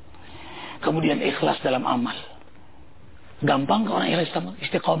 Kemudian ikhlas dalam amal. Gampang ke orang ikhlas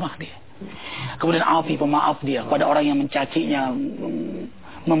istiqomah dia. Kemudian afi, pemaaf dia pada orang yang mencacinya,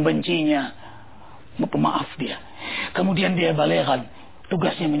 membencinya, pemaaf dia. Kemudian dia balighan,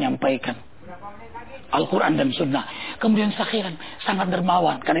 tugasnya menyampaikan Al-Quran dan Sunnah. Kemudian sakhiran, sangat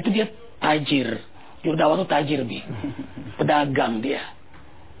dermawan. Karena itu dia tajir. Juru dakwah itu tajir, pedagang dia.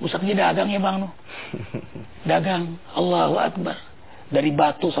 Ustaznya dagang ya bang, dagang. Allahu Akbar. Dari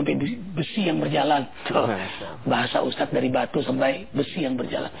batu sampai besi yang berjalan. Tuh, bahasa Ustaz dari batu sampai besi yang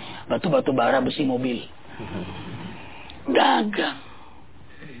berjalan. Batu bara, besi mobil. Dagang.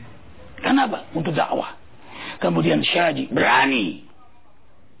 Kenapa? Untuk dakwah. Kemudian syaji, berani.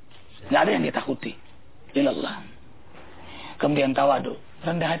 Nggak ada yang ditakuti. Ilallah. Kemudian tawadu,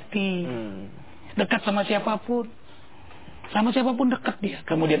 rendah hati. Dekat sama siapapun. Sama siapapun dekat dia.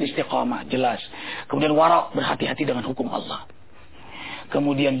 Kemudian istiqamah, jelas. Kemudian wara', berhati-hati dengan hukum Allah.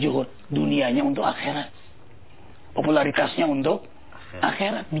 Kemudian juhud, dunianya untuk akhirat. Popularitasnya untuk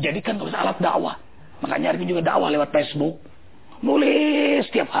akhirat. Dijadikan sebagai alat dakwah. Makanya hari ini juga dakwah lewat Facebook. Nulis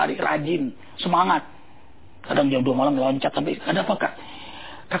setiap hari, rajin, semangat. Kadang jam 2 malam loncat sampai, ada apa kak?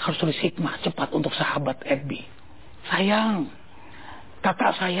 Kak harus tulis hikmah cepat untuk sahabat FB. Sayang.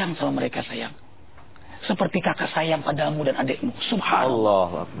 Kakak sayang sama mereka sayang. Seperti kakak sayang padamu dan adikmu.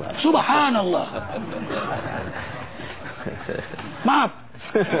 Subhanallah. Subhanallah. Maaf.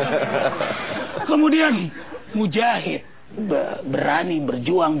 Kemudian mujahid, berani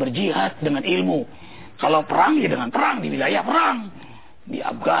berjuang, berjihad dengan ilmu. Kalau perang ya dengan perang di wilayah perang. Di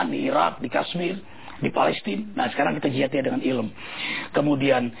Afgan, di Irak, di Kashmir, di Palestina. Nah sekarang kita jihadnya dengan ilmu.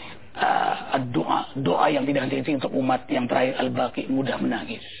 Kemudian doa yang tidak henti-henti untuk umat yang terakhir al-baqi, mudah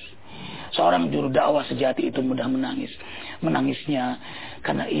menangis. Seorang juru dakwah sejati itu mudah menangis. Menangisnya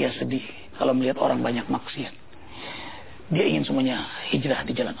karena ia sedih kalau melihat orang banyak maksiat. Dia ingin semuanya hijrah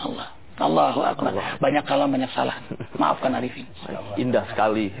di jalan Allah. Allahu Akbar. Banyak kalam, banyak salah. Maafkan Arifin. Indah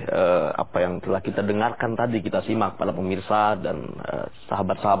sekali apa yang telah kita dengarkan tadi, kita simak para pemirsa dan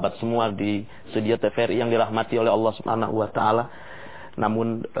sahabat-sahabat semua di Sedia TVRI yang dirahmati oleh Allah Subhanahu wa Ta'ala.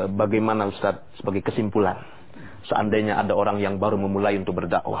 Namun bagaimana Ustaz sebagai kesimpulan? Seandainya ada orang yang baru memulai untuk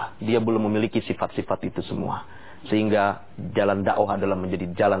berdakwah, dia belum memiliki sifat-sifat itu semua. Sehingga jalan dakwah adalah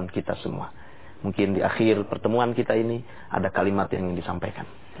menjadi jalan kita semua. Mungkin di akhir pertemuan kita ini ada kalimat yang ingin disampaikan.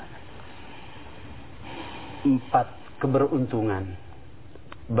 4 keberuntungan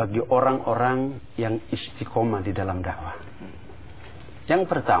bagi orang-orang yang istiqomah di dalam dakwah. Yang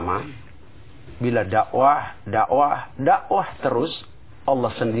pertama, bila dakwah terus,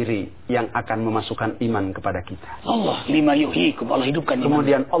 Allah sendiri yang akan memasukkan iman kepada kita. Allah lima yuhyikum, Allah hidupkan iman.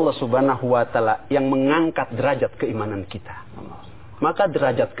 Kemudian Allah Subhanahu wa Ta'ala yang mengangkat derajat keimanan kita. Maka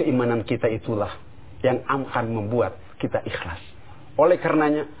derajat keimanan kita itulah yang akan membuat kita ikhlas. Oleh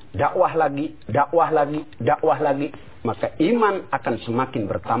karenanya, dakwah lagi, maka iman akan semakin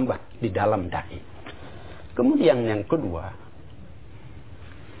bertambah di dalam dai. Kemudian yang kedua,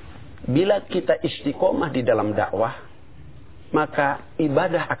 Bila kita istiqomah di dalam dakwah, maka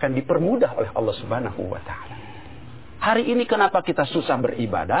ibadah akan dipermudah oleh Allah Subhanahu wa taala. Hari ini kenapa kita susah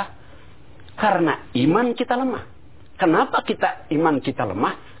beribadah? Karena iman kita lemah. Kenapa iman kita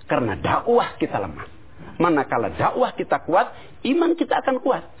lemah? Karena dakwah kita lemah. Manakala dakwah kita kuat, iman kita akan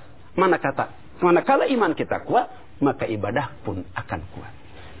kuat. Manakala iman kita kuat, maka ibadah pun akan kuat.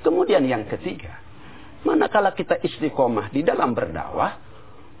 Kemudian yang ketiga, manakala kita istiqomah di dalam berdakwah,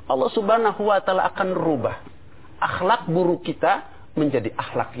 Allah Subhanahu wa taala akan rubah akhlak buruk kita menjadi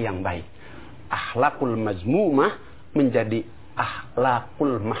akhlak yang baik. Akhlakul mazmumah menjadi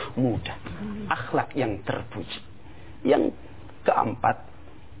akhlakul mahmudah. Akhlak yang terpuji. Yang keempat,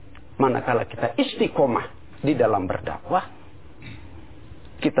 manakala kita istiqomah di dalam berdakwah,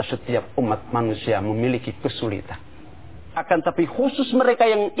 kita setiap umat manusia memiliki kesulitan. Akan tapi khusus mereka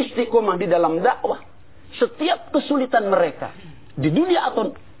yang istiqomah di dalam dakwah, setiap kesulitan mereka di dunia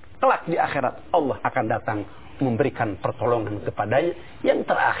atau kelak di akhirat, Allah akan datang memberikan pertolongan kepadanya. Yang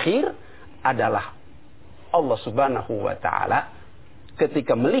terakhir adalah Allah Subhanahu wa taala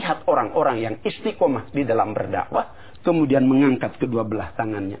ketika melihat orang-orang yang istiqomah di dalam berdakwah, kemudian mengangkat kedua belah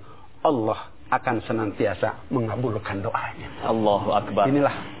tangannya, Allah akan senantiasa mengabulkan doanya. Allahu Akbar.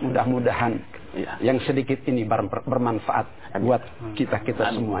 Inilah mudah-mudahan yang sedikit ini bermanfaat buat kita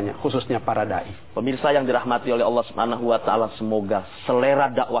semuanya, khususnya para dai. Pemirsa yang dirahmati oleh Allah Subhanahu wa taala, semoga selera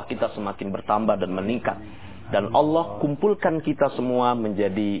dakwah kita semakin bertambah dan meningkat. Dan Allah kumpulkan kita semua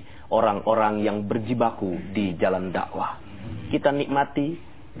menjadi orang-orang yang berjibaku di jalan dakwah. Kita nikmati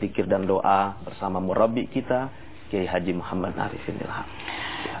zikir dan doa bersama murabbi kita, Kiai Haji Muhammad Arifin Ilham.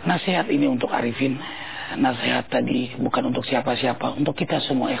 Nasihat ini untuk Arifin. Nasihat tadi bukan untuk siapa-siapa, untuk kita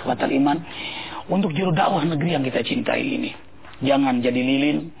semua ikhwatal iman, untuk juru dakwah negeri yang kita cintai ini. Jangan jadi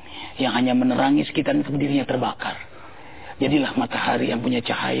lilin yang hanya menerangi sekitar dan dirinya terbakar. Jadilah matahari yang punya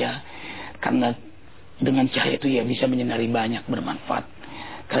cahaya, karena dengan cahaya itu ia bisa menyinari banyak, bermanfaat.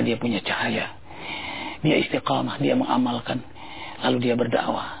 Karena dia punya cahaya. Dia istiqamah, dia mengamalkan, lalu dia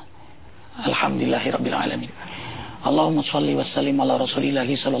berdakwah. Alhamdulillahirabbil alamin. Allahumma shalli wa sallim ala Rasulillah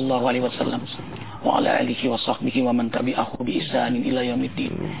sallallahu alaihi wasallam wa ala alihi wa sahbihi wa man tabi'ahu bi ihsanin ila yaumiddin.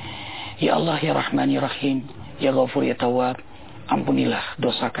 Ya Allah, ya Rahman, ya Rahim, ya Ghafur, ya Tawwab, ampunilah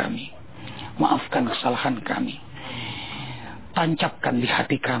dosa kami. Maafkan kesalahan kami. Tancapkan di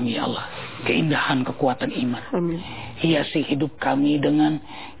hati kami, ya Allah, keindahan kekuatan iman. Amin. Hiasi hidup kami dengan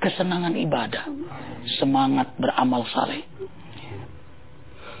kesenangan ibadah, semangat beramal saleh,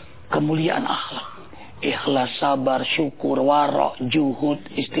 kemuliaan akhlak, ikhlas, sabar, syukur, wara', juhud,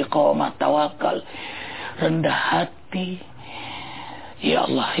 istiqamah, tawakal, rendah hati, ya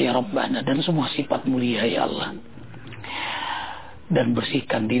Allah, ya Rabbana, dan semua sifat mulia, ya Allah. Dan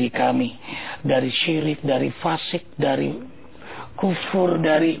bersihkan diri kami dari syirik, dari fasik, dari kufur,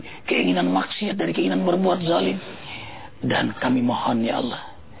 dari keinginan maksiat, dari keinginan berbuat zalim. Dan kami mohon, ya Allah,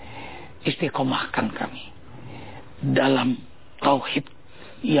 istiqomahkan kami dalam tauhid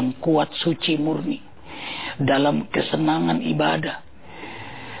yang kuat, suci, murni, dalam kesenangan ibadah,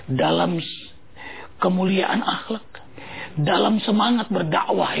 dalam kemuliaan akhlak, dalam semangat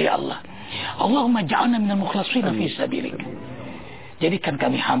berdakwah, ya Allah. Allahumma ja'alna minal mukhlashina fi sabilik. Jadikan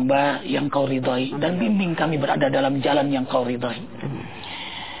kami hamba yang kau ridai, dan bimbing kami berada dalam jalan yang kau ridai.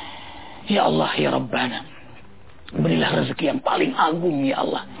 Ya Allah, ya Rabbana, berilah rezeki yang paling agung, ya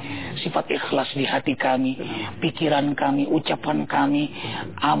Allah. Sifat ikhlas di hati kami, pikiran kami, ucapan kami,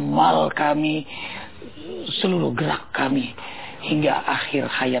 amal kami, seluruh gerak kami, hingga akhir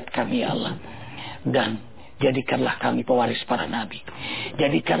hayat kami, ya Allah. Dan jadikanlah kami pewaris para nabi.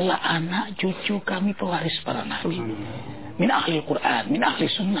 Jadikanlah anak cucu kami pewaris para nabi. Min ahli Quran, min ahli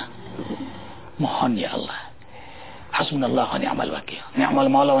sunnah. Mohon, ya Allah. Hasbunallahu wa ni'mal wakil. Ni'mal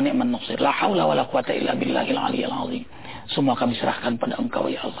maula wa ni'man nasir. La haula wa la quwata illa billahil aliyyil azim. Semua kami serahkan pada Engkau,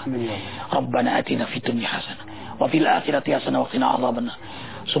 ya Allah. Rabbana atina fid dunya hasanah wa fil akhirati hasanah wa qina adzabannar.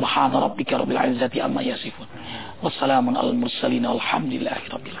 Subhana rabbika rabbil izzati amma yasifun. Wassalamun alal mursalin walhamdulillahi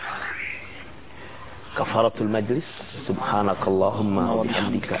rabbil alamin. Kafaratul majlis. Subhanakallahumma wa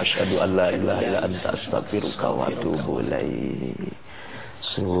bihamdika asyhadu an la ilaha illa anta astaghfiruka wa atubu ilaik.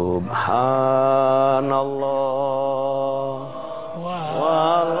 Subhanallah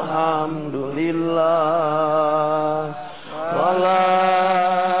walhamdulillah wa la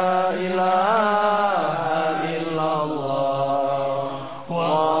ilaha illallah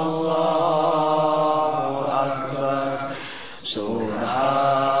wallahu akbar.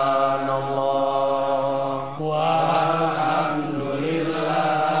 Subhanallah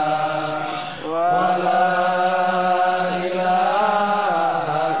walhamdulillah wa la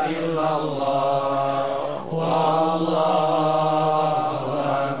ilaha illallah wallahu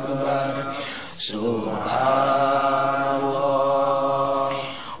akbar. Amin.